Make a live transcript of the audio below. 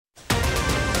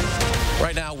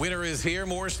Right now, winter is here,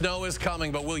 more snow is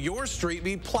coming, but will your street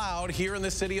be plowed here in the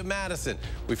city of Madison?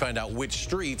 We find out which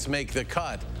streets make the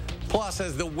cut. Plus,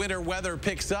 as the winter weather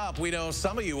picks up, we know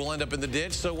some of you will end up in the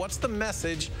ditch, so what's the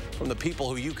message from the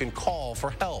people who you can call for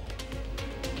help?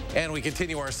 And we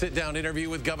continue our sit-down interview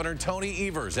with Governor Tony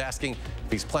Evers, asking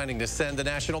if he's planning to send the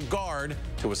National Guard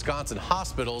to Wisconsin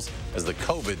hospitals as the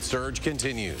COVID surge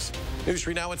continues. News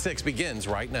 3 Now at 6 begins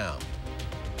right now.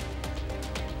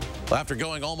 After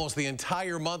going almost the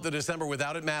entire month of December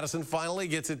without it, Madison finally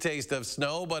gets a taste of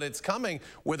snow, but it's coming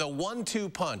with a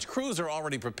 1-2 punch. Crews are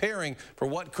already preparing for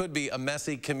what could be a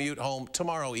messy commute home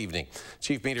tomorrow evening.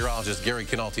 Chief Meteorologist Gary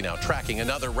Canalti now tracking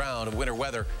another round of winter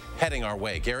weather heading our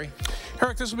way. Gary?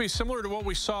 Eric, this will be similar to what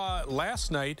we saw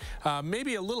last night,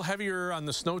 maybe a little heavier on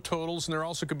the snow totals, and there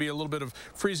also could be a little bit of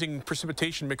freezing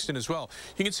precipitation mixed in as well.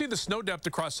 You can see the snow depth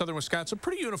across southern Wisconsin,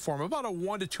 pretty uniform, about a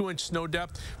 1 to 2 inch snow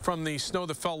depth from the snow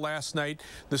that fell last night.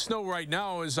 The snow right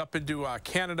now is up into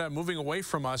Canada, moving away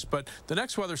from us, but the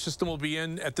next weather system will be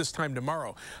in at this time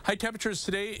tomorrow. High temperatures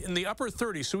today in the upper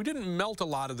 30s, so we didn't melt a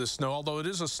lot of the snow, although it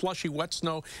is a slushy, wet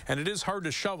snow, and it is hard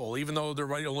to shovel, even though there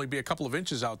might only be a couple of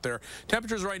inches out there.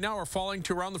 Temperatures right now are falling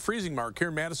to around the freezing mark. Here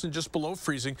in Madison, just below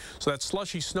freezing, so that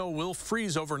slushy snow will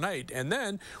freeze overnight. And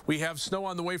then we have snow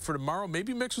on the way for tomorrow,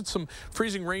 maybe mixed with some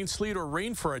freezing rain, sleet, or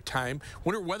rain for a time.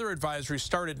 Winter weather advisories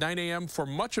start at 9 a.m. for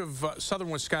much of southern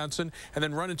Wisconsin, and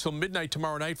then run until midnight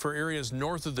tomorrow night for areas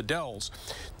north of the Dells.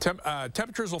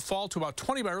 Temperatures will fall to about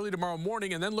 20 by early tomorrow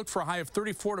morning, and then look for a high of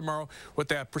 34 tomorrow with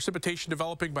that precipitation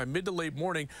developing by mid to late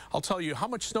morning. I'll tell you how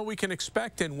much snow we can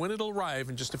expect and when it'll arrive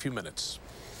in just a few minutes.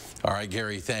 All right,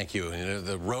 Gary, thank you.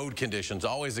 The road conditions,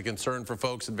 always a concern for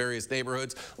folks in various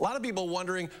neighborhoods. A lot of people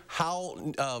wondering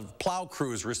how plow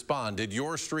crews respond. Did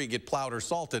your street get plowed or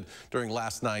salted during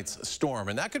last night's storm?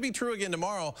 And that could be true again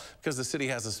tomorrow because the city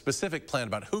has a specific plan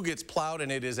about who gets plowed,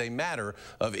 and it is a matter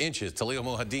of inches. Talil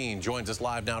Mohadeen joins us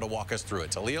live now to walk us through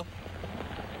it. Talil?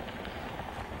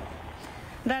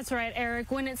 That's right, Eric.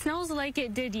 When it snows like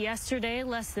it did yesterday,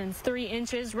 less than 3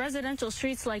 inches, residential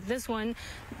streets like this one,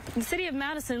 the city of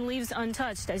Madison leaves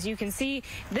untouched. As you can see,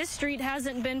 this street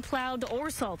hasn't been plowed or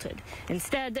salted.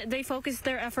 Instead, they focused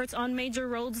their efforts on major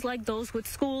roads like those with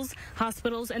schools,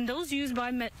 hospitals, and those used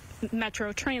by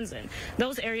Metro Transit.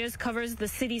 Those areas covers the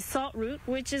city's salt route,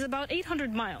 which is about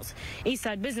 800 miles.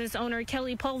 Eastside business owner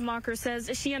Kelly Pulvmacher says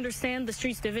she understands the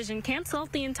streets division can't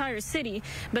salt the entire city,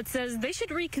 but says they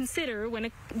should reconsider when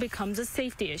it becomes a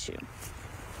safety issue.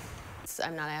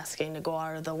 I'm not asking to go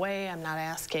out of the way. I'm not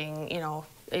asking,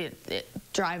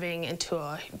 driving into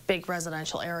a big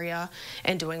residential area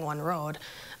and doing one road.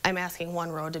 I'm asking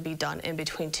one road to be done in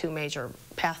between 2 major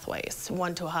pathways,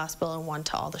 one to a hospital and one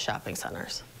to all the shopping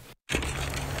centers.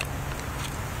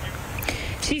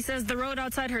 She says the road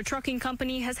outside her trucking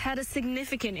company has had a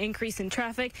significant increase in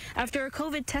traffic after a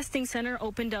COVID testing center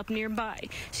opened up nearby.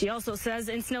 She also says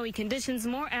in snowy conditions,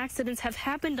 more accidents have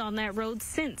happened on that road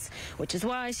since, which is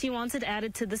why she wants it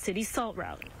added to the city's salt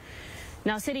route.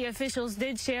 Now, city officials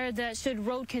did share that should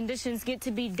road conditions get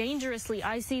to be dangerously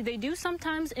icy, they do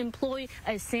sometimes employ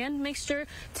a sand mixture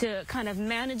to kind of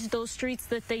manage those streets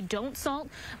that they don't salt.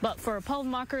 But for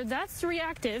Pulvmacher, that's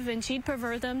reactive, and she'd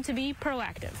prefer them to be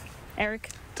proactive. Eric?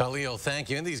 Talil, thank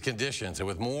you. In these conditions, and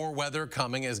with more weather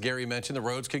coming, as Gary mentioned, the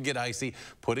roads could get icy,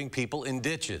 putting people in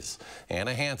ditches.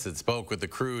 Anna Hansen spoke with the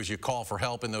crews. You call for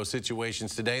help in those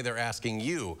situations today. They're asking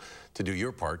you to do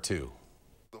your part, too.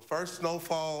 The first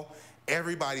snowfall,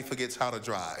 everybody forgets how to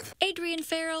drive. Adrian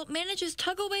Farrell manages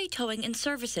Tugaway Towing and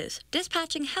Services,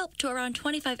 dispatching help to around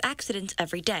 25 accidents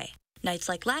every day. Nights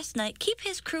like last night keep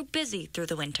his crew busy through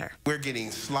the winter. We're getting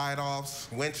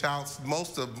slide-offs, winch-outs.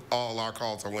 Most of all our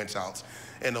calls are winch-outs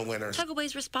in the winter.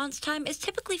 Tugaway's response time is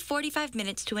typically 45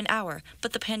 minutes to an hour,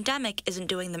 but the pandemic isn't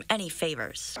doing them any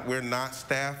favors. We're not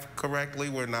staffed correctly.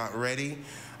 We're not ready.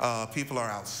 People are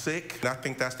out sick. And I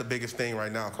think that's the biggest thing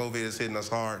right now. COVID is hitting us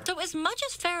hard. So as much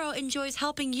as Farrell enjoys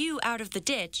helping you out of the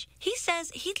ditch, he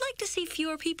says he'd like to see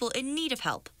fewer people in need of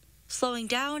help. Slowing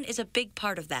down is a big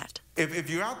part of that. If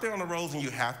you're out there on the roads and you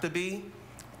have to be,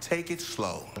 take it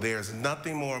slow. There's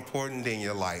nothing more important than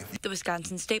your life. The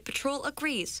Wisconsin State Patrol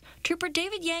agrees. Trooper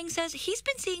David Yang says he's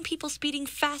been seeing people speeding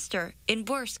faster in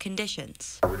worse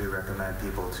conditions. We do recommend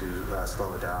people to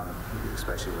slow it down,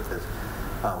 especially with the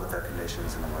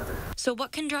conditions and the weather. So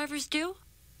what can drivers do?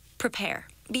 Prepare.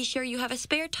 Be sure you have a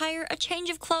spare tire, a change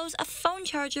of clothes, a phone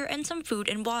charger, and some food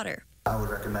and water. I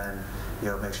would recommend,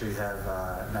 make sure you have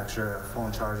an extra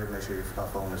phone charger, make sure your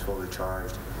phone is fully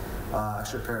charged.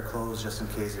 Extra pair of clothes just in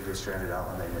case if you're stranded out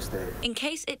on the interstate. In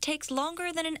case it takes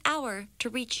longer than an hour to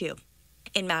reach you.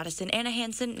 In Madison, Anna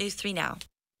Hansen, News 3 Now.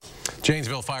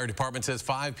 Janesville Fire Department says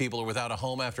 5 people are without a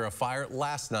home after a fire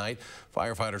last night.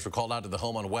 Firefighters were called out to the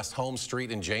home on West Home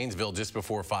Street in Janesville just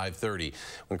before 5:30.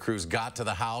 When crews got to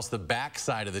the house, the back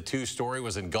side of the 2-story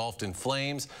was engulfed in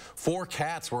flames. 4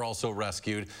 cats were also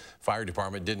rescued. Fire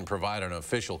department didn't provide an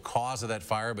official cause of that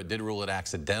fire, but did rule it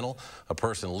accidental. A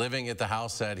person living at the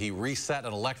house said he reset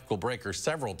an electrical breaker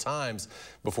several times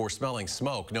before smelling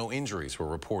smoke. No injuries were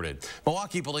reported.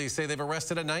 Milwaukee police say they've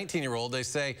arrested a 19-year-old they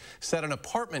say set an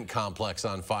apartment complex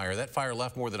on fire. That fire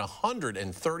left more than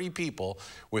 130 people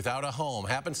without a home.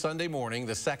 Happened Sunday morning.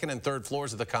 The 2nd and 3rd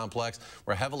floors of the complex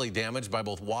were heavily damaged by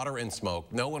both water and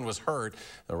smoke. No one was hurt.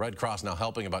 The Red Cross now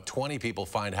helping about 20 people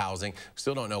find housing.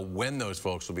 Still don't know when those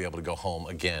folks will be able to go home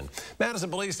again. Madison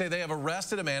police say they have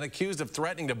arrested a man accused of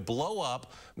threatening to blow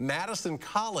up Madison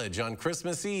College on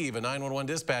Christmas Eve. A 911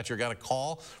 dispatcher got a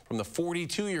call from the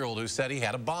 42-year-old who said he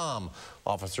had a bomb.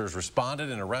 Officers responded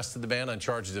and arrested the man on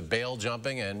charges of bail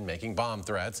jumping and making bomb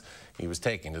threats. He was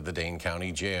taken to the Dane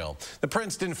County Jail. The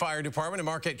Princeton Fire Department and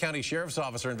Marquette County Sheriff's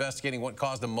Office are investigating what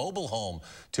caused a mobile home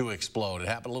to explode. It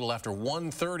happened a little after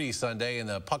 1:30 Sunday in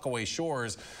the Puckaway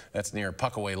Shores. That's near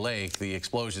Puckaway Lake. The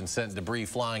explosion sent debris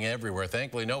flying everywhere.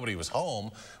 Thankfully, nobody was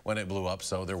home when it blew up,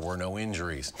 so there were no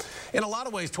injuries. In a lot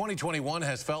of ways, 2021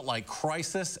 has felt like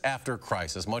crisis after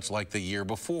crisis, much like the year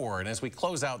before. And as we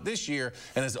close out this year,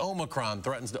 and as Omicron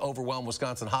threatens to overwhelm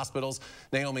Wisconsin hospitals,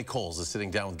 Naomi Coles is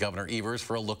sitting down with Governor Evers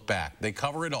for a look back. They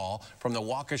cover it all, from the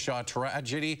Waukesha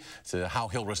tragedy to how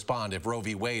he'll respond if Roe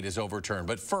v. Wade is overturned.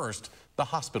 But first, the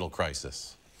hospital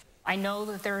crisis. I know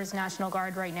that there is National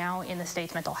Guard right now in the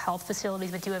state's mental health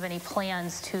facilities, but do you have any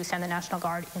plans to send the National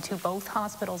Guard into both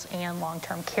hospitals and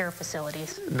long-term care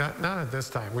facilities? Not at this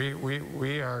time.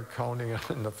 We are counting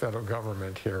on the federal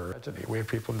government here. We have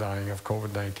people dying of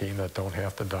COVID-19 that don't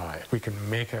have to die. We can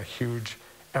make a huge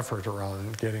effort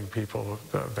around getting people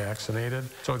vaccinated.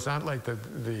 So it's not like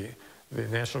the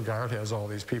National Guard has all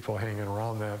these people hanging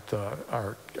around that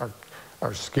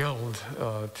are skilled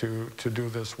to do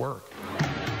this work.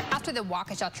 After the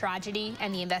Waukesha tragedy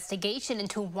and the investigation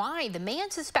into why the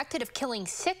man suspected of killing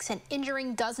 6 and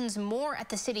injuring dozens more at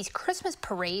the city's Christmas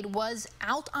parade was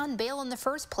out on bail in the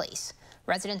first place,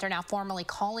 residents are now formally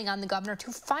calling on the governor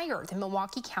to fire the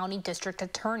Milwaukee County District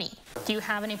Attorney. Do you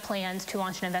have any plans to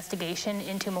launch an investigation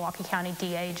into Milwaukee County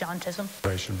DA John Chisholm?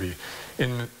 I should be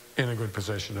in a good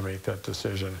position to make that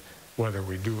decision, whether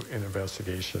we do an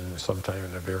investigation sometime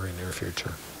in the very near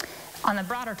future. On the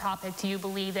broader topic, do you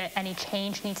believe that any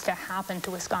change needs to happen to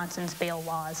Wisconsin's bail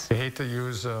laws? I hate to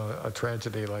use a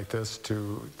tragedy like this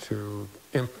to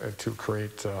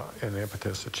create an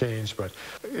impetus to change, but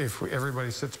if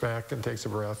everybody sits back and takes a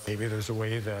breath, maybe there's a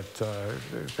way that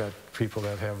that people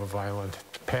that have a violent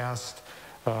past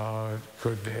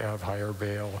could have higher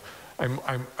bail.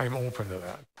 I'm open to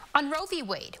that. On Roe v.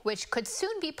 Wade, which could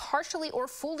soon be partially or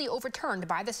fully overturned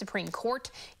by the Supreme Court,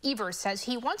 Evers says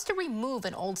he wants to remove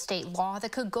an old state law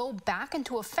that could go back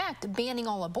into effect, banning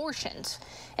all abortions.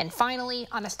 And finally,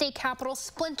 on a state capitol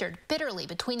splintered bitterly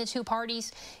between the two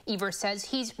parties, Evers says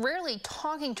he's rarely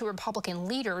talking to Republican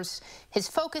leaders, his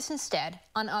focus instead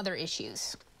on other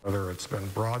issues. Whether it's been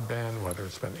broadband, whether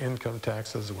it's been income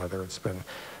taxes, whether it's been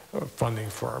funding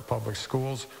for our public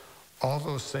schools, all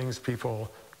those things people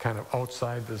kind of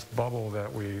outside this bubble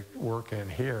that we work in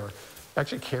here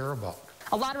actually care about.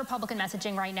 A lot of Republican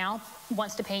messaging right now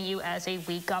wants to paint you as a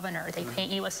weak governor. They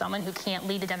paint you as someone who can't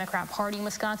lead the Democrat Party in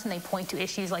Wisconsin. They point to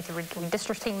issues like the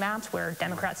redistricting maps where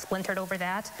Democrats splintered over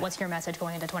that. What's your message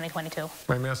going into 2022?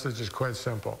 My message is quite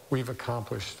simple. We've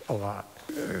accomplished a lot.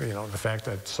 You know, the fact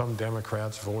that some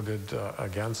Democrats voted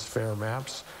against fair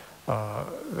maps,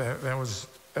 that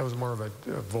was more of a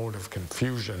vote of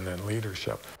confusion than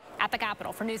leadership. At the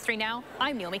Capitol, for News 3 Now,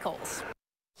 I'm Naomi Coles.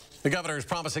 The governor is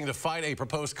promising to fight a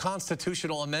proposed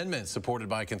constitutional amendment supported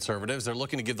by conservatives. They're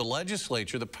looking to give the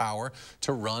legislature the power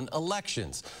to run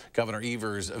elections. Governor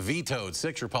Evers vetoed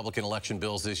 6 Republican election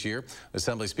bills this year.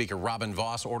 Assembly Speaker Robin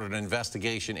Vos ordered an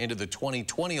investigation into the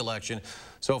 2020 election.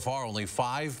 So far, only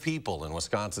 5 people in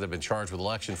Wisconsin have been charged with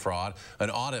election fraud.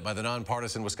 An audit by the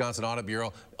nonpartisan Wisconsin Audit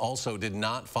Bureau also did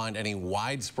not find any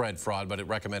widespread fraud, but it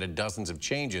recommended dozens of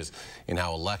changes in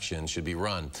how elections should be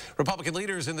run. Republican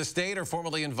leaders in the state are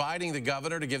formally inviting the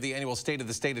governor to give the annual State of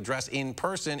the State address in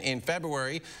person in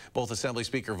February. Both Assembly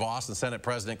Speaker Vos and Senate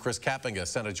President Chris Kapenga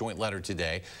sent a joint letter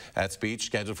today. That speech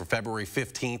scheduled for February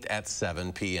 15th at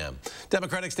 7 p.m.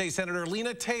 Democratic State Senator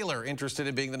Lena Taylor interested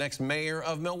in being the next mayor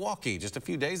of Milwaukee. Just a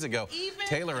few days ago,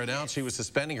 Taylor announced she was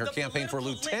suspending her campaign for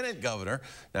lieutenant governor.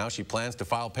 Now she plans to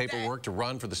file paperwork to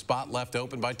run for the spot left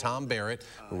open by Tom Barrett,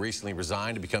 who recently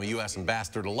resigned to become a U.S.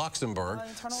 ambassador to Luxembourg.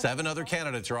 7 other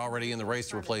candidates are already in the race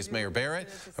to replace Mayor Barrett.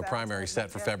 A primary set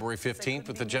for February 15th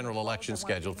with the general election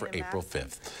scheduled for April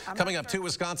 5th. Coming up, 2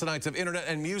 Wisconsinites of internet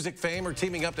and music fame are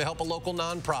teaming up to help a local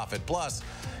nonprofit. Plus,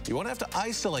 you won't have to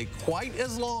isolate quite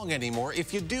as long anymore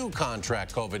if you do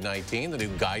contract COVID-19. The new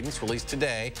guidance released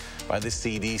today by the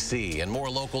CDC. And more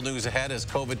local news ahead as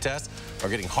COVID tests are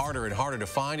getting harder and harder to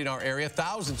find in our area.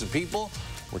 Thousands of people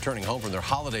returning home from their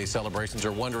holiday celebrations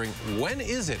are wondering, when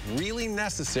is it really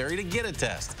necessary to get a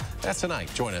test? That's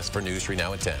tonight. Join us for News 3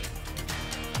 Now at 10.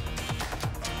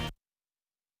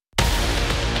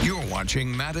 You're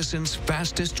watching Madison's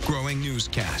fastest growing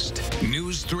newscast,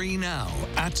 News 3 Now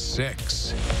at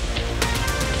 6.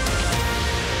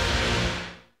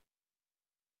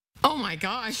 Oh my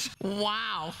gosh.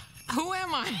 Wow. Who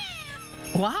am I?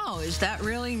 Wow, is that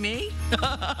really me?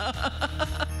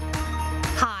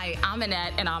 Hi, I'm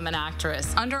Annette, and I'm an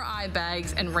actress. Under eye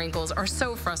bags and wrinkles are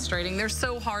so frustrating. They're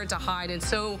so hard to hide and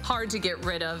so hard to get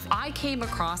rid of. I came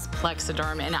across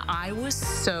Plexiderm, and I was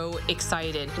so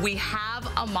excited. We have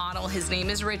a model. His name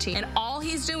is Richie, and all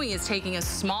he's doing is taking a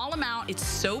small amount. It's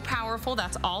so powerful.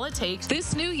 That's all it takes.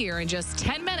 This new year, in just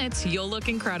 10 minutes, you'll look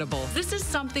incredible. This is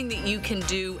something that you can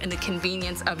do in the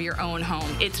convenience of your own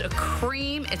home. It's a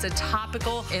cream. It's a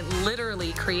topical. It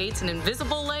literally creates an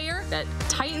invisible layer that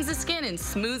tightens the skin and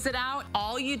smooths it out.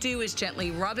 All you do is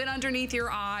gently rub it underneath your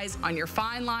eyes, on your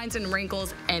fine lines and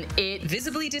wrinkles, and it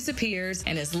visibly disappears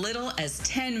in as little as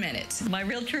 10 minutes. My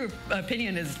real true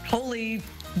opinion is holy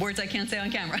words I can't say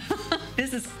on camera.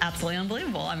 This is absolutely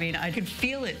unbelievable. I mean, I could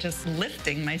feel it just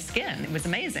lifting my skin. It was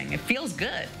amazing. It feels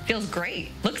good. Feels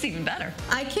great. Looks even better.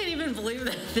 I can't even believe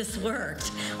that this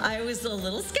worked. I was a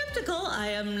little skeptical, I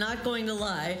am not going to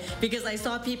lie, because I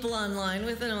saw people online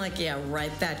with it, and I'm like, yeah,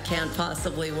 right, that can't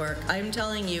possibly work. I'm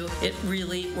telling you, it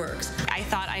really works. I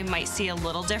thought I might see a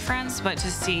little difference, but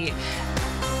to see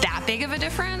that big of a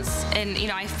difference, and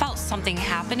I felt something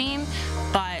happening,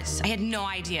 but I had no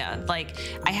idea. Like,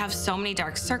 I have so many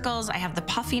dark circles, I have the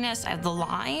puffiness, I have the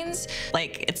lines.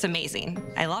 Like, it's amazing.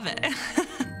 I love it.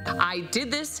 I did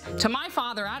this to my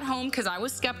father at home because I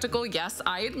was skeptical. Yes,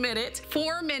 I admit it.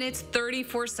 4 minutes,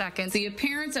 34 seconds. The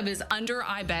appearance of his under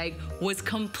eye bag was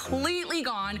completely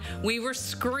gone. We were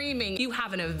screaming. You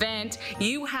have an event,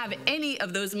 you have any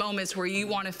of those moments where you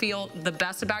want to feel the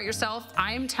best about yourself.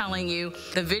 I am telling you,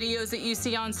 the videos that you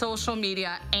see on social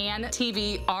media and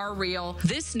TV are real.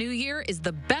 This new year is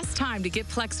the best time to get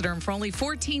Plexiderm for only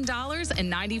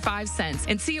 $14.95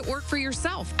 and see it work for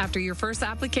yourself after your first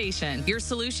application. Your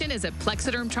solution is at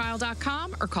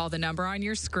plexidermtrial.com or call the number on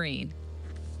your screen.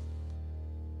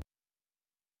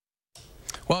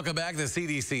 Welcome back. The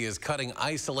CDC is cutting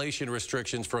isolation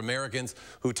restrictions for Americans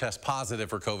who test positive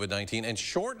for COVID-19 and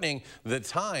shortening the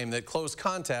time that close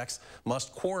contacts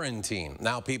must quarantine.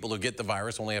 Now, people who get the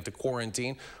virus only have to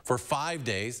quarantine for 5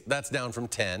 days. That's down from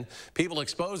 10. People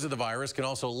exposed to the virus can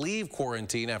also leave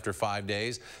quarantine after 5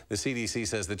 days. The CDC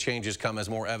says the changes come as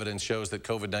more evidence shows that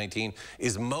COVID-19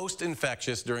 is most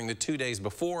infectious during the 2 days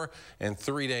before and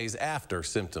 3 days after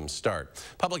symptoms start.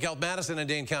 Public Health Madison and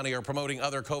Dane County are promoting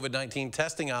other COVID-19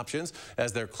 testing options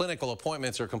as their clinical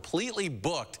appointments are completely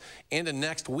booked into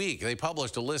next week. They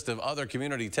published a list of other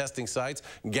community testing sites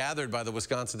gathered by the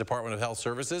Wisconsin Department of Health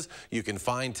Services. You can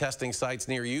find testing sites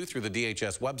near you through the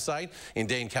DHS website. In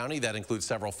Dane County, that includes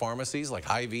several pharmacies like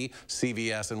Hy-Vee,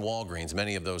 CVS, and Walgreens.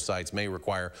 Many of those sites may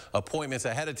require appointments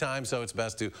ahead of time, so it's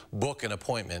best to book an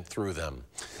appointment through them.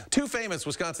 2 famous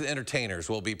Wisconsin entertainers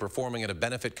will be performing at a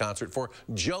benefit concert for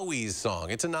Joey's Song.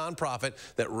 It's a nonprofit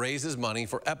that raises money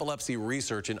for epilepsy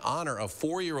research in honor of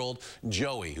 4-year-old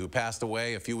Joey, who passed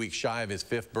away a few weeks shy of his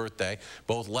 5th birthday.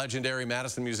 Both legendary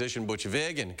Madison musician Butch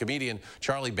Vig and comedian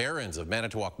Charlie Behrens of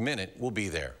Manitowoc Minute will be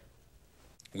there.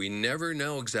 We never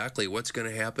know exactly what's going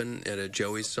to happen at a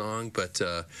Joey's Song, but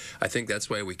I think that's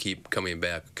why we keep coming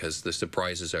back, because the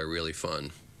surprises are really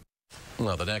fun.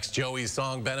 Well, the next Joey's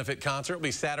Song benefit concert will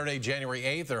be Saturday, January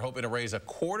 8th. They're hoping to raise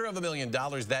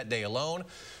 $250,000 that day alone.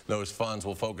 Those funds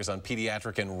will focus on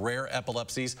pediatric and rare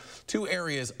epilepsies, 2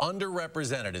 areas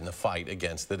underrepresented in the fight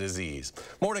against the disease.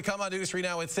 More to come on News 3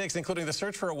 Now at 6, including the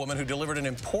search for a woman who delivered an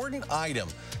important item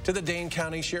to the Dane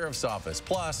County Sheriff's Office.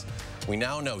 Plus, we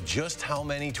now know just how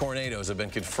many tornadoes have been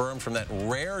confirmed from that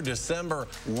rare December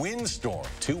windstorm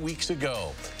 2 weeks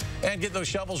ago. And get those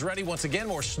shovels ready. Once again,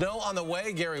 more snow on the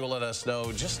way. Gary will let us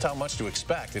know just how much to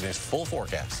expect in his full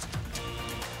forecast.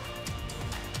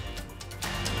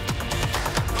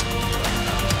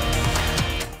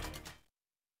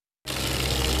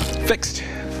 Fixed.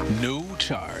 No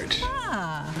charge.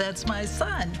 Ah, that's my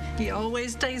son. He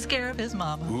always takes care of his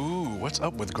mama. Ooh, what's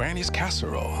up with Granny's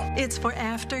casserole? It's for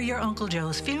after your Uncle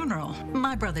Joe's funeral.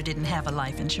 My brother didn't have a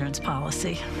life insurance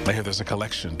policy. I hear there's a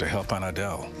collection to help Aunt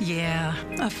Adele. Yeah,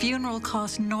 a funeral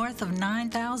costs north of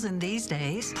 $9,000 these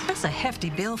days. That's a hefty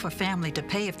bill for family to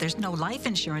pay if there's no life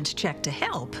insurance check to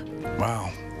help. Wow,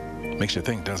 makes you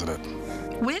think, doesn't it?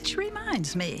 Which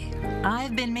reminds me,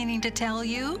 I've been meaning to tell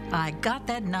you, I got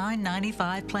that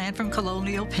 $9.95 plan from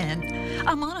Colonial Penn.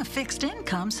 I'm on a fixed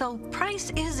income, so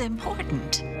price is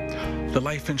important. The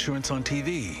life insurance on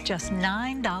TV. Just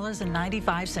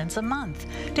 $9.95 a month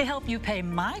to help you pay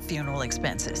my funeral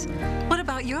expenses. What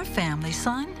about your family,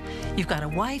 son? You've got a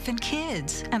wife and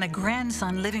kids, and a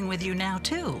grandson living with you now,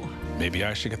 too. Maybe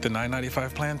I should get the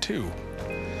 $9.95 plan, too.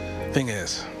 Thing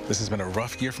is, this has been a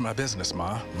rough year for my business,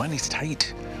 Ma. Money's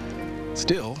tight.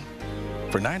 Still,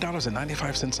 for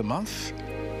 $9.95 a month,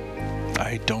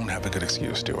 I don't have a good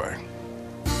excuse, do I?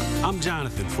 I'm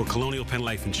Jonathan for Colonial Penn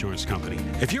Life Insurance Company.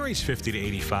 If you're age 50 to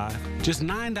 85, just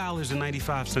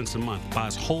 $9.95 a month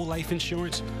buys whole life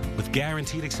insurance with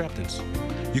guaranteed acceptance.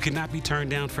 You cannot be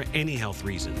turned down for any health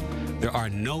reason. There are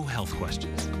no health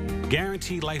questions.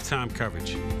 Guaranteed lifetime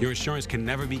coverage. Your insurance can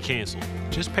never be canceled.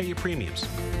 Just pay your premiums.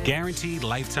 Guaranteed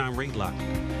lifetime rate lock.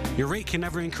 Your rate can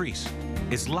never increase.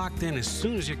 It's locked in as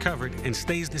soon as you're covered and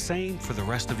stays the same for the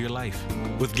rest of your life.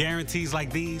 With guarantees like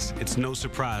these, it's no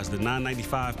surprise the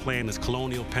 $9.95 plan is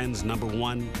Colonial Penn's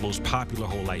 #1 most popular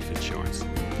whole life insurance.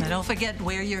 Now don't forget to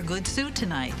wear your good suit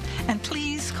tonight. And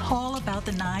please call about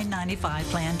the $9.95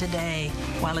 plan today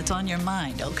while it's on your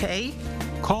mind, okay?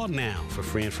 Call now for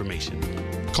free information.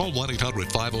 Call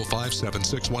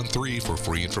 1-800-505-7613 for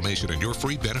free information and your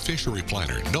free beneficiary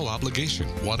planner. No obligation.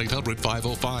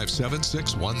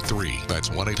 1-800-505-7613. That's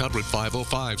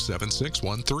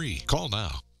 1-800-505-7613. Call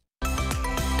now.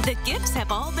 The gifts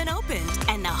have all been opened,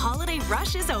 and the holiday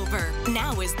rush is over.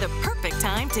 Now is the perfect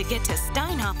time to get to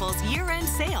Steinhoffel's year-end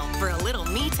sale for a little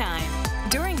me time.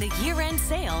 During the year-end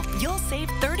sale, you'll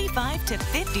save 35 to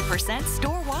 50%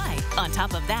 store-wide. On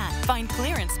top of that, find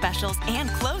clearance specials and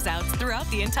closeouts throughout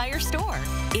the entire store.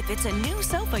 If it's a new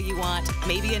sofa you want,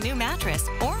 maybe a new mattress,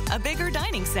 or a bigger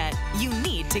dining set, you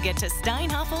need to get to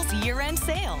Steinhoffel's year-end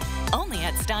sale. Only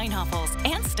at Steinhoffel's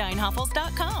and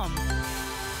steinhoffels.com.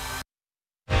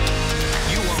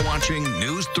 Watching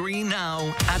News 3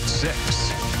 Now at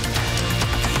 6.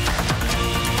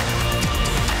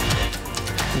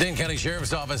 Dane County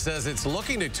Sheriff's Office says it's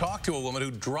looking to talk to a woman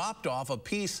who dropped off a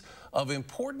piece of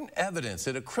important evidence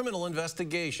in a criminal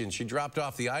investigation. She dropped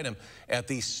off the item at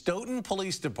the Stoughton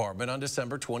Police Department on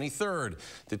December 23rd.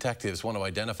 Detectives want to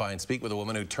identify and speak with a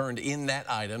woman who turned in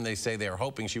that item. They say they are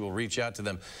hoping she will reach out to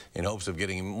them in hopes of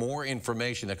getting more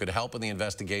information that could help in the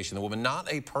investigation. The woman,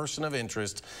 not a person of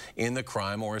interest in the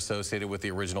crime or associated with the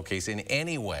original case in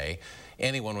any way.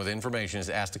 Anyone with information is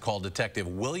asked to call Detective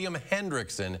William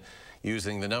Hendrickson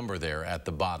using the number there at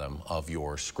the bottom of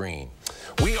your screen.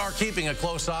 We are keeping a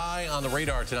close eye on the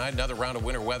radar tonight. Another round of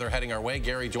winter weather heading our way.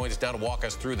 Gary joins us now to walk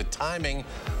us through the timing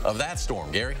of that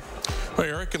storm. Gary? Well,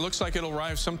 Eric, it looks like it'll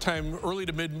arrive sometime early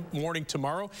to mid-morning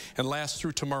tomorrow and last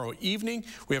through tomorrow evening.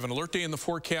 We have an alert day in the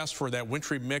forecast for that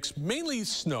wintry mix, mainly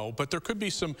snow, but there could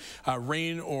be some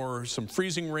rain or some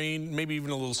freezing rain, maybe even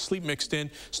a little sleet mixed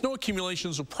in. Snow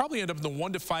accumulations will probably end up in the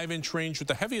 1 to 5 inch range with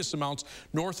the heaviest amounts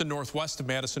north and northwest of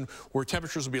Madison, where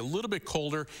temperatures will be a little bit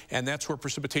colder, and that's where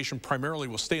precipitation primarily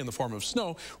will stay in the form of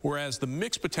snow, whereas the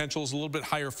mix potential is a little bit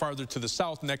higher farther to the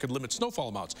south, and that could limit snowfall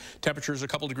amounts. Temperatures a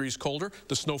couple degrees colder,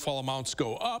 the snowfall amounts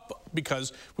go up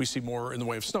because we see more in the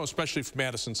way of snow, especially from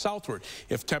Madison southward.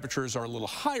 If temperatures are a little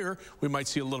higher, we might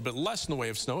see a little bit less in the way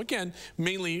of snow. Again,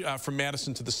 mainly from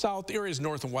Madison to the south. The areas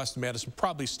north and west of Madison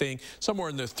probably staying somewhere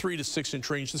in the 3 to 6 inch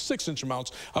range, the 6 inch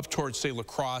amounts up towards, say, La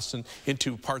Crosse and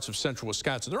into parts of central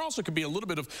Wisconsin. There also could be a little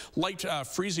bit of light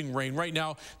freezing rain. Right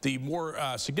now, the more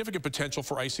significant potential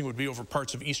for icing would be over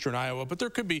parts of eastern Iowa, but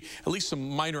there could be at least some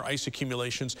minor ice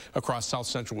accumulations across south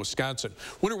central Wisconsin.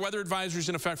 Winter weather advisories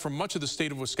in effect for much of the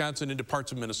state of Wisconsin into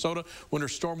parts of Minnesota. Winter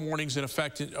storm warnings in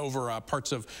effect over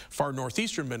parts of far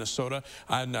northeastern Minnesota.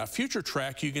 On future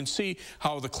track, you can see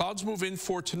how the clouds move in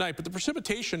for tonight, but the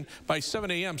precipitation by 7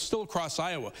 a.m. still across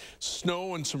Iowa.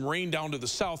 Snow and some rain down to the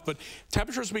south, but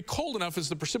temperatures will be cold enough as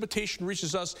the precipitation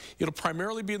reaches us. It'll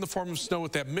primarily be in the form of snow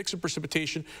with that mix of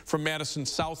precipitation from Madison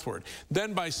southward.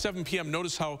 Then by 7 p.m.,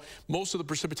 notice how most of the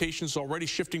precipitation is already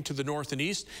shifting to the north and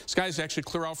east. Skies actually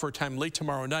clear out for a time late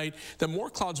tomorrow night. Then more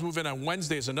clouds move in in on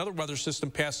Wednesday as another weather system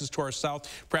passes to our south,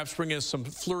 perhaps bringing us some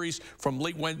flurries from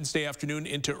late Wednesday afternoon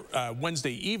into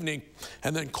Wednesday evening,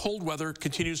 and then cold weather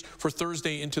continues for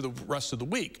Thursday into the rest of the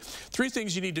week. Three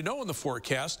things you need to know in the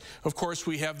forecast. Of course,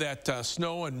 we have that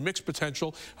snow and mix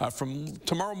potential from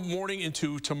tomorrow morning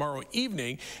into tomorrow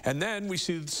evening, and then we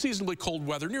see seasonably cold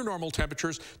weather near normal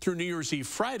temperatures through New Year's Eve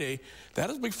Friday.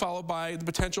 That'll be followed by the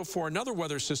potential for another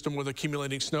weather system with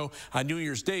accumulating snow on New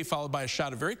Year's Day, followed by a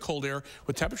shot of very cold air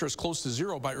with temperatures close to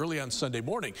zero by early on Sunday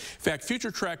morning. In fact,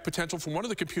 future track potential from one of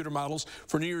the computer models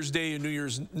for New Year's Day and New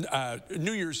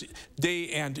Year's Day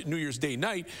and New Year's Day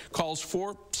night calls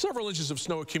for several inches of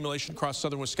snow accumulation across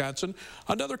southern Wisconsin.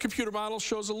 Another computer model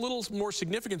shows a little more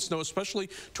significant snow, especially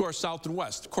to our south and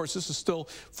west. Of course, this is still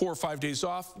 4 or 5 days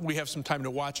off. We have some time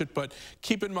to watch it, but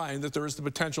keep in mind that there is the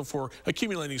potential for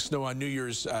accumulating snow on New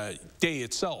Year's Day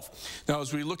itself. Now,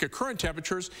 as we look at current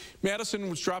temperatures, Madison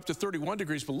was dropped to 31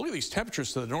 degrees, but look at these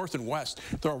temperatures to the north and west.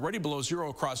 They're already below zero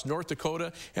across North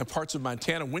Dakota and parts of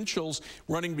Montana. Wind chills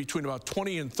running between about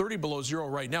 20 and 30 below zero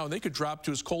right now, and they could drop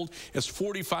to as cold as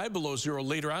 45 below zero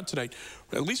later on tonight.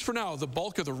 At least for now, the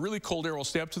bulk of the really cold air will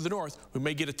stay up to the north. We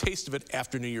may get a taste of it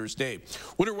after New Year's Day.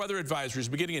 Winter weather advisories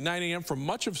beginning at 9 a.m. for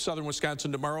much of southern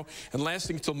Wisconsin tomorrow and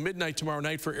lasting until midnight tomorrow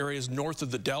night for areas north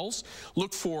of the Dells.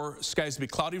 Look for skies to be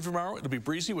cloudy tomorrow. It'll be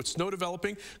breezy with snow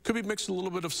developing. Could be mixed with a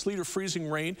little bit of sleet or freezing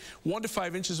rain. 1 to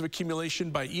 5 inches of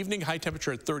accumulation by evening. High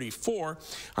temperature at 34.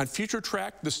 On future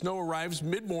track, the snow arrives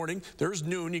mid-morning. There's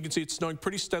noon. You can see it's snowing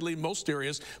pretty steadily in most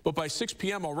areas, but by 6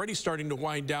 p.m. already starting to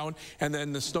wind down, and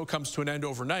then the snow comes to an end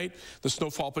overnight. The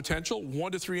snowfall potential,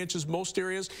 1 to 3 inches most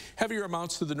areas. Heavier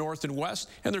amounts to the north and west,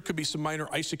 and there could be some minor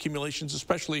ice accumulations,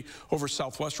 especially over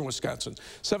southwestern Wisconsin.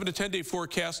 7 to 10 day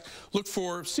forecast. Look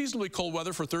for seasonably cold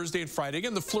weather for Thursday and Friday.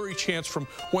 Again, the flurry chance from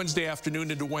Wednesday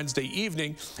afternoon into Wednesday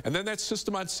evening. And then that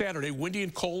system on Saturday, windy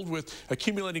and cold with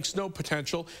accumulating snow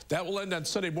potential. That will end on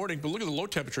Sunday morning. But look at the low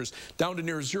temperatures down to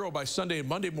near zero by Sunday and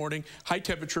Monday morning. High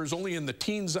temperatures only in the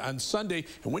teens on Sunday,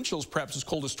 and wind chills perhaps as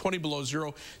cold as 20 below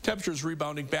zero. Temperatures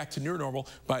rebounding back to near normal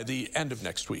by the end of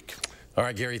next week. All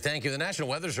right, Gary, thank you. The National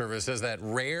Weather Service says that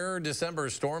rare December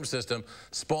storm system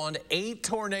spawned 8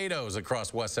 tornadoes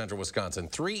across west central Wisconsin.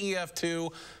 3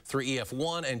 EF2, 3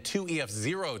 EF1, and 2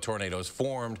 EF0 tornadoes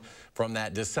formed from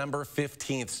that December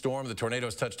 15th storm. The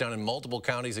tornadoes touched down in multiple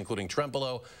counties, including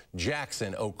Trempealeau,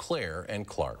 Jackson, Eau Claire, and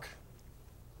Clark.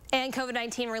 And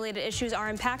COVID-19 related issues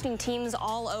are impacting teams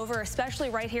all over, especially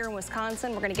right here in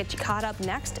Wisconsin. We're going to get you caught up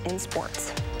next in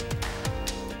sports.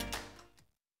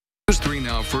 News 3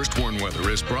 Now First Warn Weather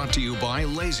is brought to you by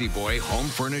Lazy Boy Home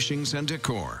Furnishings and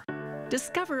Decor.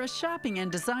 Discover a shopping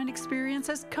and design experience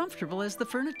as comfortable as the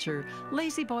furniture.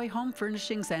 Lazy Boy Home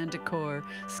Furnishings and Decor.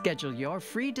 Schedule your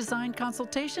free design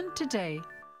consultation today.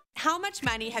 How much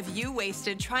money have you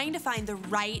wasted trying to find the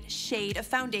right shade of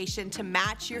foundation to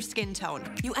match your skin tone?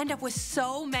 You end up with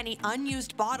so many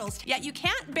unused bottles, yet you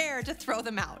can't bear to throw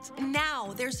them out.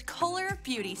 Now, there's Color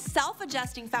Beauty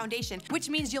Self-Adjusting Foundation, which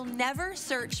means you'll never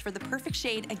search for the perfect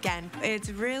shade again. It's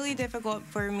really difficult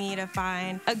for me to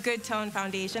find a good tone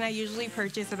foundation. I usually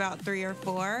purchase about 3 or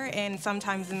 4 and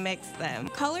sometimes mix them.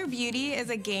 Color Beauty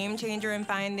is a game changer in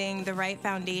finding the right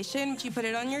foundation. You put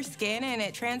it on your skin and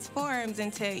it transforms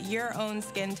into your own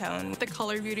skin tone. The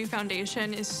Color Beauty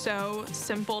foundation is so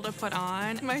simple to put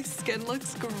on. My skin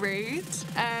looks great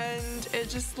and it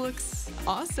just looks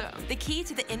awesome. The key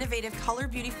to the innovative Color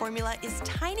Beauty formula is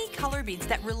tiny color beads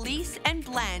that release and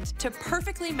blend to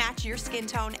perfectly match your skin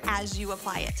tone as you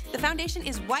apply it. The foundation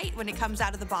is white when it comes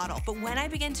out of the bottle, but when I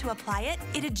begin to apply it,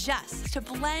 it adjusts to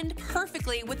blend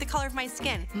perfectly with the color of my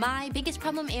skin. My biggest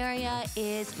problem area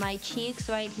is my cheeks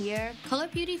right here. Color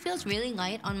Beauty feels really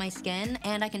light on my skin,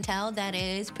 and I can tell that it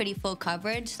is pretty full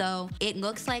coverage, so it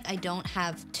looks like I don't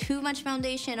have too much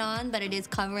foundation on, but it is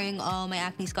covering all my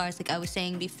acne scars like I was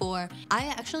saying before. I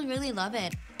actually really love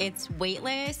it. It's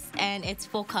weightless and it's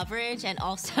full coverage, and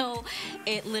also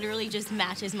it literally just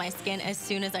matches my skin as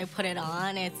soon as I put it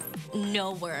on. It's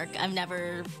no work. I've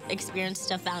never experienced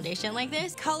a foundation like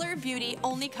this. Color Beauty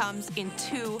only comes in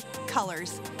 2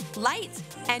 colors, light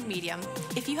and medium.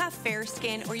 If you have fair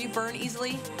skin or you burn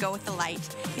easily, go with the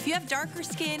light. If you have darker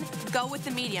skin, go with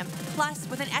the medium. Plus,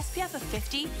 with an SPF of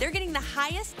 50, they're getting the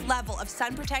highest level of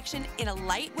sun protection in a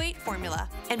lightweight formula.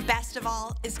 And best of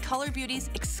all is Color Beauty's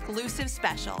exclusive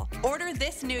special. Order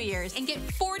this New Year's and get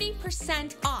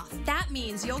 40% off. That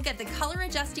means you'll get the color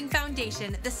adjusting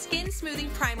foundation, the skin smoothing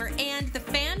primer, and the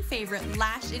fan favorite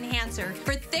lash enhancer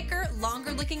for thicker,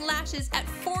 longer looking lashes at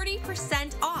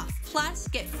 40% off. Plus,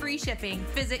 get free shipping.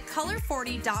 Visit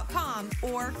color40.com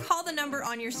or call the number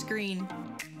on your screen.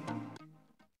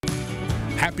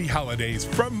 Happy holidays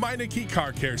from Meineke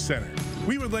Car Care Center.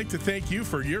 We would like to thank you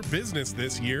for your business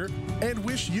this year and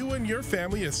wish you and your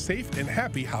family a safe and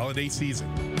happy holiday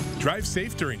season. Drive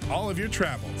safe during all of your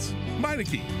travels.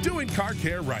 Meineke, doing car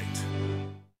care right.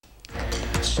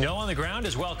 Snow on the ground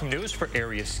is welcome news for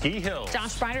area ski hills.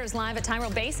 Josh Bryder is live at Tyrrell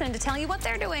Basin to tell you what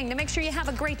they're doing to make sure you have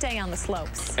a great day on the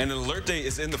slopes. And an alert day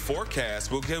is in the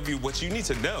forecast. We'll give you what you need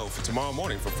to know for tomorrow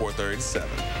morning from 4:30 to 7.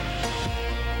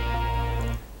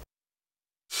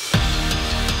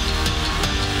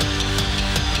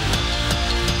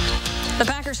 The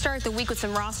Packers start the week with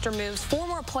some roster moves. 4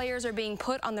 more players are being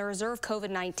put on the reserve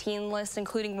COVID-19 list,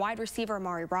 including wide receiver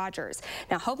Amari Rodgers.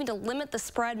 Now, hoping to limit the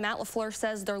spread, Matt LaFleur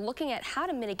says they're looking at how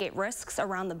to mitigate risks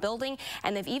around the building,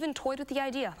 and they've even toyed with the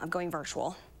idea of going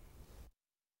virtual.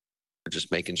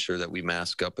 Just making sure that we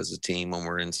mask up as a team when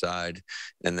we're inside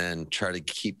and then try to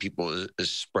keep people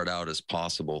as spread out as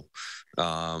possible.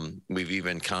 We've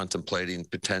even contemplating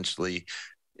potentially,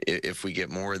 if we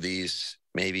get more of these,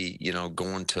 maybe, you know,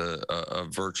 going to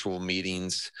virtual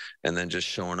meetings and then just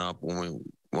showing up when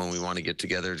we want to get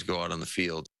together to go out on the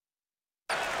field.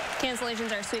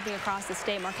 Cancellations are sweeping across the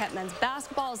state. Marquette men's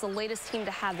basketball is the latest team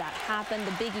to have that happen.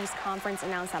 The Big East Conference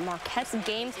announced that Marquette's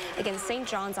game against St.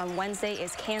 John's on Wednesday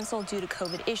is canceled due to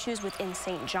COVID issues within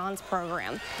St. John's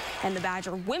program. And the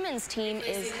Badger women's team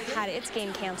had its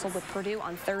game canceled with Purdue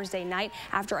on Thursday night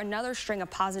after another string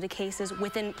of positive cases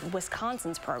within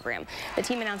Wisconsin's program. The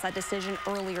team announced that decision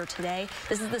earlier today.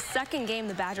 This is the second game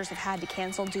the Badgers have had to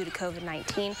cancel due to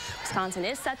COVID-19. Wisconsin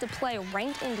is set to play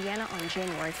ranked Indiana on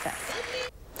January 5th.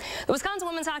 The Wisconsin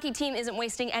women's hockey team isn't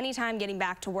wasting any time getting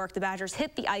back to work. The Badgers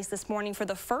hit the ice this morning for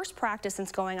the first practice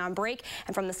since going on break,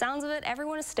 and from the sounds of it,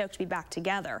 everyone is stoked to be back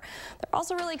together. They're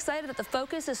also really excited that the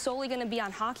focus is solely going to be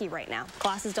on hockey right now.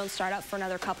 Classes don't start up for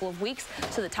another couple of weeks,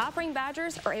 so the top-ranked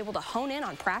Badgers are able to hone in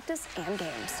on practice and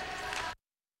games.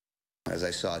 As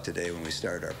I saw today when we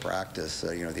started our practice,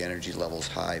 you know, the energy level's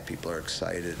high, people are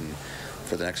excited, and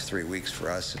for the next 3 weeks for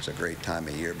us, it's a great time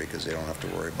of year because they don't have to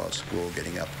worry about school,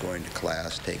 getting up, going to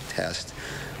class, take tests.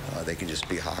 They can just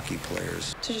be hockey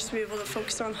players. To just be able to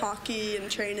focus on hockey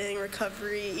and training,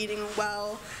 recovery, eating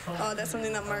well, that's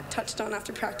something that Mark touched on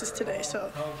after practice today,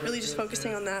 so really just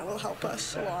focusing on that will help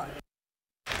us a lot.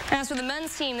 As for the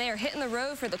men's team, they are hitting the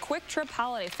road for the Quick Trip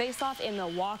Holiday Face-Off in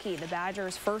Milwaukee. The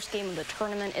Badgers' first game of the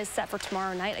tournament is set for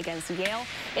tomorrow night against Yale.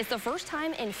 It's the first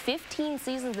time in 15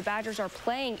 seasons the Badgers are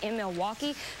playing in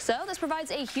Milwaukee, so this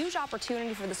provides a huge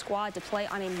opportunity for the squad to play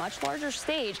on a much larger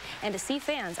stage and to see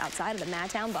fans outside of the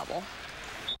Madtown bubble.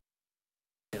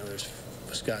 You know, there's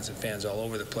Wisconsin fans all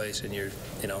over the place, and you're,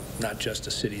 you know, not just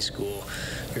a city school,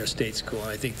 you're a state school, and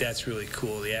I think that's really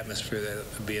cool. The atmosphere that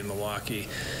will be in Milwaukee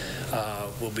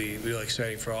will be really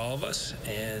exciting for all of us,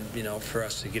 and, you know, for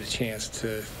us to get a chance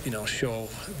to, you know, show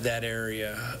that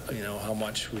area, you know, how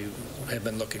much we have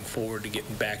been looking forward to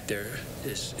getting back there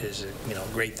is a, you know,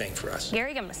 great thing for us.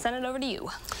 Gary, I'm going to send it over to you.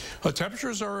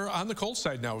 Temperatures are on the cold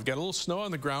side now. We've got a little snow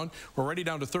on the ground. We're already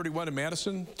down to 31 in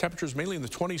Madison. Temperatures mainly in the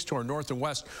 20s to our north and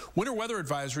west. Winter weather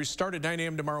advisories start at 9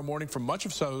 a.m. tomorrow morning for much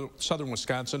of southern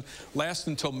Wisconsin. Last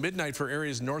until midnight for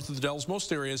areas north of the Dells.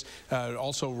 Most areas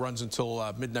also runs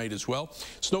until midnight as well.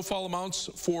 Snowfall amounts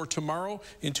for tomorrow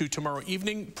into tomorrow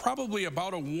evening. Probably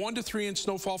about a 1 to 3 inch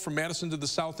snowfall from Madison to the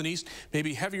south and east.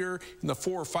 Maybe heavier in the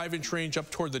 4 or 5 inch range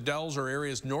up toward the Dells or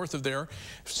areas north of there.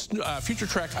 Future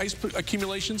track ice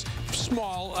accumulations,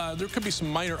 small. There could be some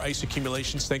minor ice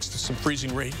accumulations thanks to some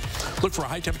freezing rain. Look for a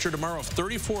high temperature tomorrow of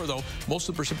 34, though. Most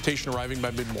of the precipitation arriving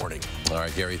by mid-morning. All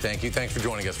right, Gary, thank you. Thanks for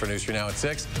joining us for News 3 Now at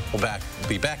 6. We'll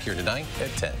be back here tonight at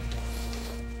 10.